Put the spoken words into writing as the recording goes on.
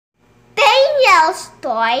Belle's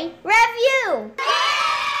Toy Review!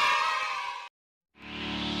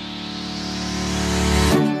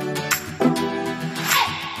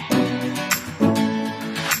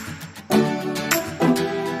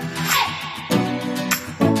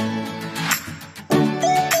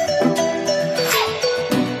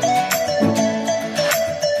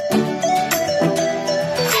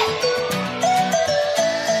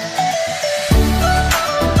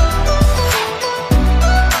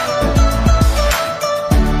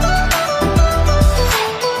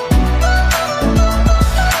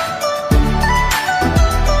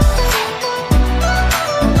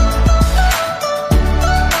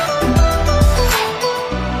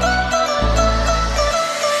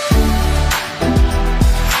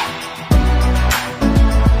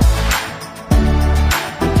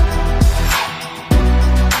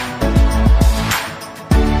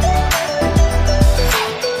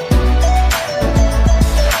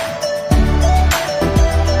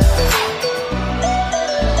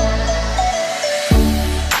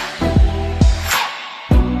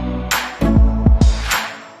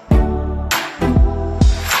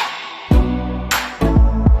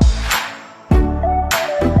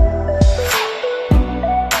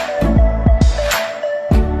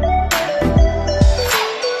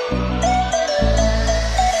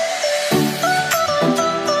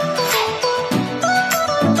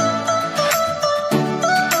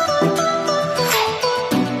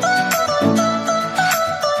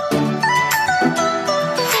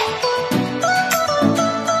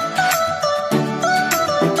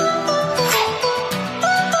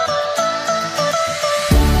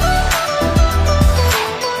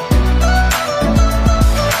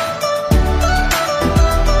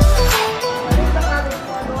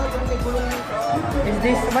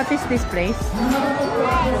 What is this place?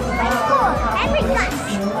 Americas.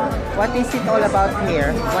 What is it all about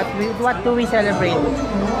here? What do we celebrate?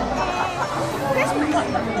 Christmas.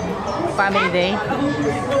 Family Day?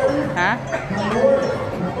 Huh?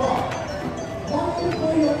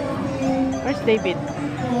 Where's David?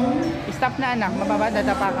 Stop na anak, mababa,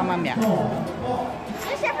 dadapa ka mamaya.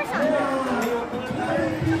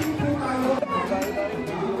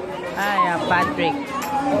 Ah, yeah, Patrick.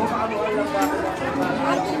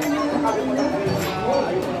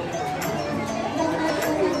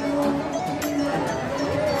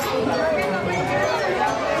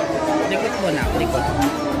 Likod mo na, likod.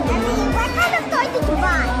 What kind of toy did you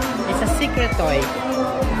buy? It's a secret toy.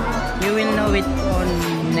 You will know it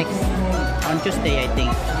on Tuesday, I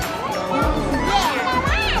think.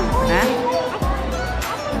 Yeah. Huh?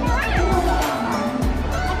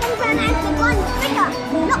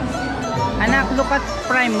 Look. Anak, look at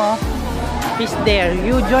Primo. He's there.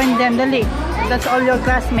 You join them, dali. That's all your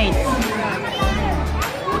classmates.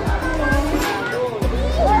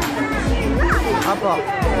 Opo.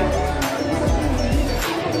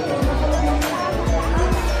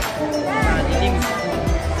 Dilim.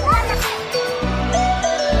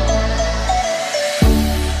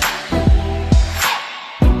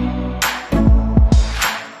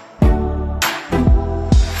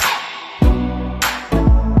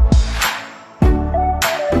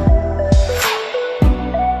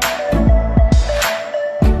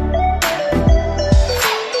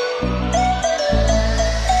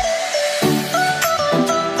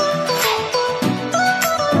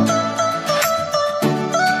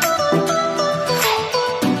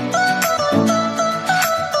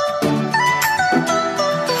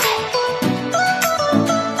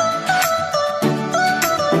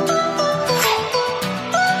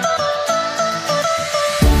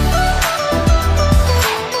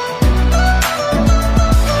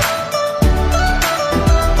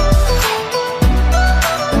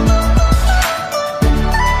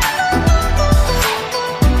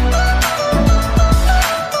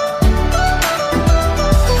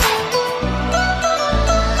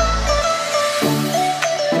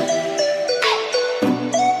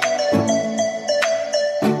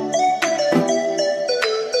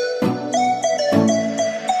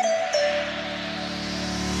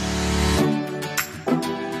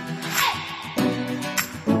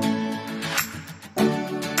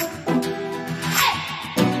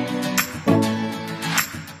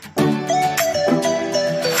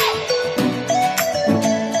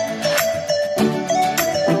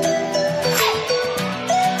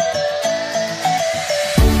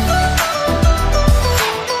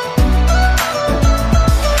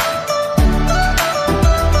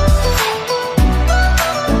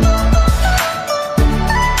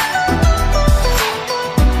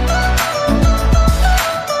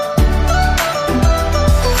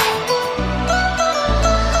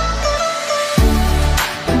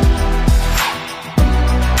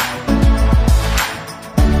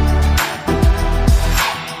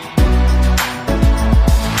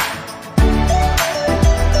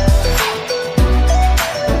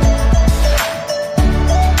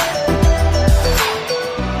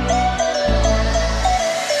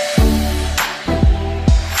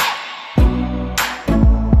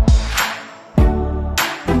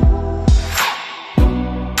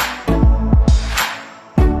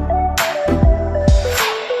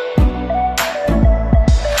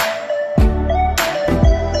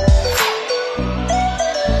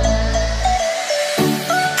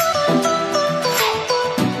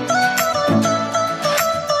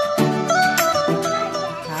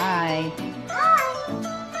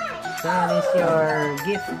 So that is your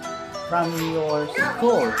gift from your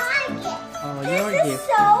school. Oh, your This gift. is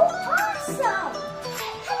so awesome.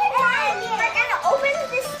 And we're gonna open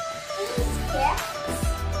these gifts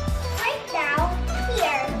right now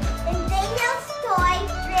here in Daniel's Toy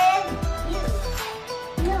Review.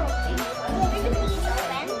 No, please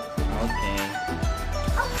open. Okay.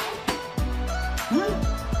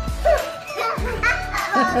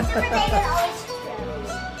 Super David always chose.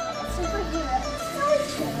 Superhero always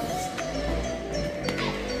chose.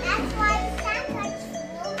 That's why Santa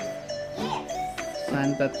chose gifts.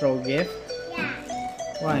 Santa throw gift? Yeah.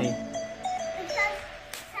 Why? Because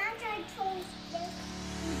Santa chose this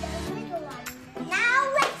to the little one. Now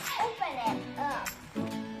let's open it up.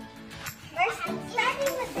 First,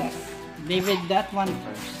 starting with this. David, that one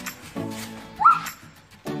first.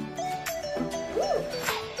 Ooh.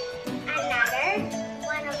 Another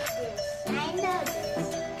one of this. I know this.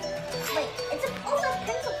 Wait, it's also a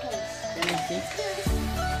pencil case. Can I see?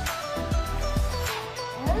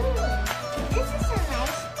 Oh, this is a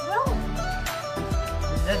nice roll.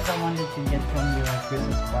 Is that the one that you get from your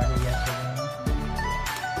Christmas party yesterday?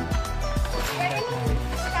 There is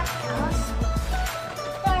stuff else.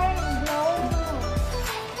 There is no.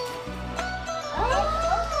 Oh,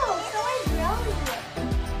 so I brown it.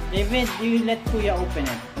 David, do you let Kuya open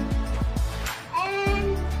it?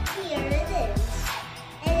 And here it is.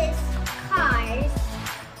 It is Cars.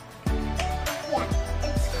 Yeah,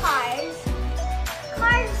 it's Cars.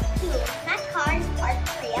 Cars 2, not Cars Part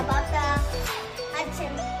 3. About the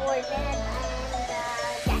Hudson Gordon and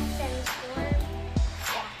Jackson Storm.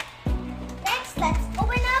 Yeah. Next, let's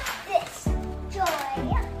open up this Joy.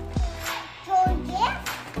 Joy gift.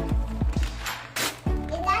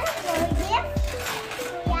 Is that a Joy gift?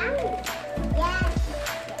 Yeah. Yes.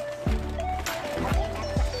 Okay,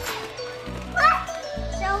 that's it. What?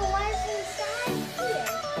 So what's inside here?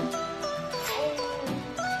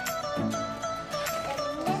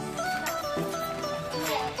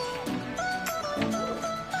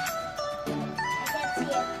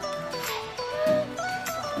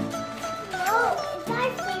 No, it's my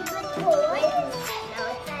favorite toy. No,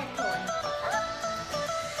 it's not a toy.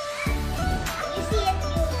 You see it,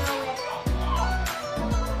 you know it.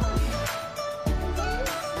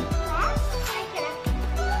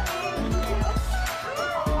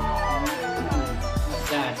 What's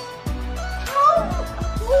that?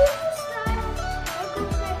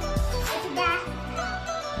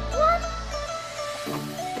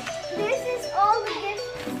 This is all the gifts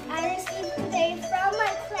I received today from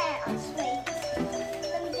my class. Wait,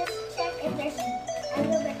 let me just check if there's a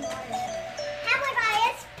little bit more. How about I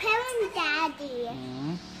ask Parent Daddy?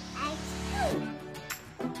 Hmm?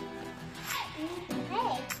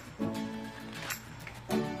 Hey.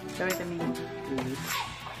 Show it to me, please.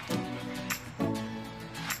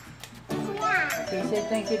 Yeah. Okay, say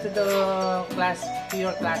thank you to the class, to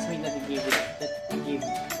your classmate that gave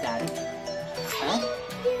that. Huh?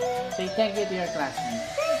 Say thank you to your classmate.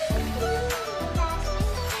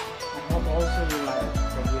 I hope also you like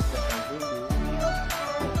the gift that I gave you.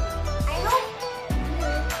 I hope you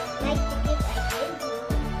like the gift I gave you.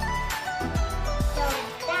 So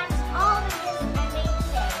that's all the gifts I made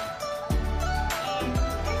today. And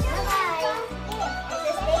bye-bye. This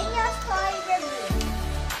is Daniel's Toy Review.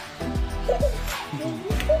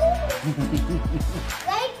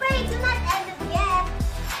 Wait, do not end it yet.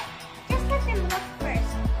 Just let them look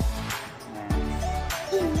first.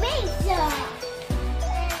 Eraser.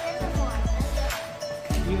 And there's one.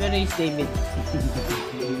 You erase David.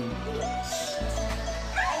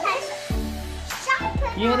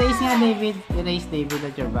 You erase nga David. Erase David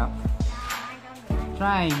at your back.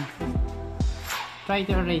 Try. Try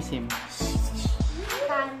to erase him.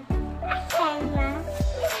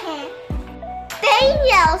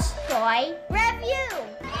 Daniel's Toy Review.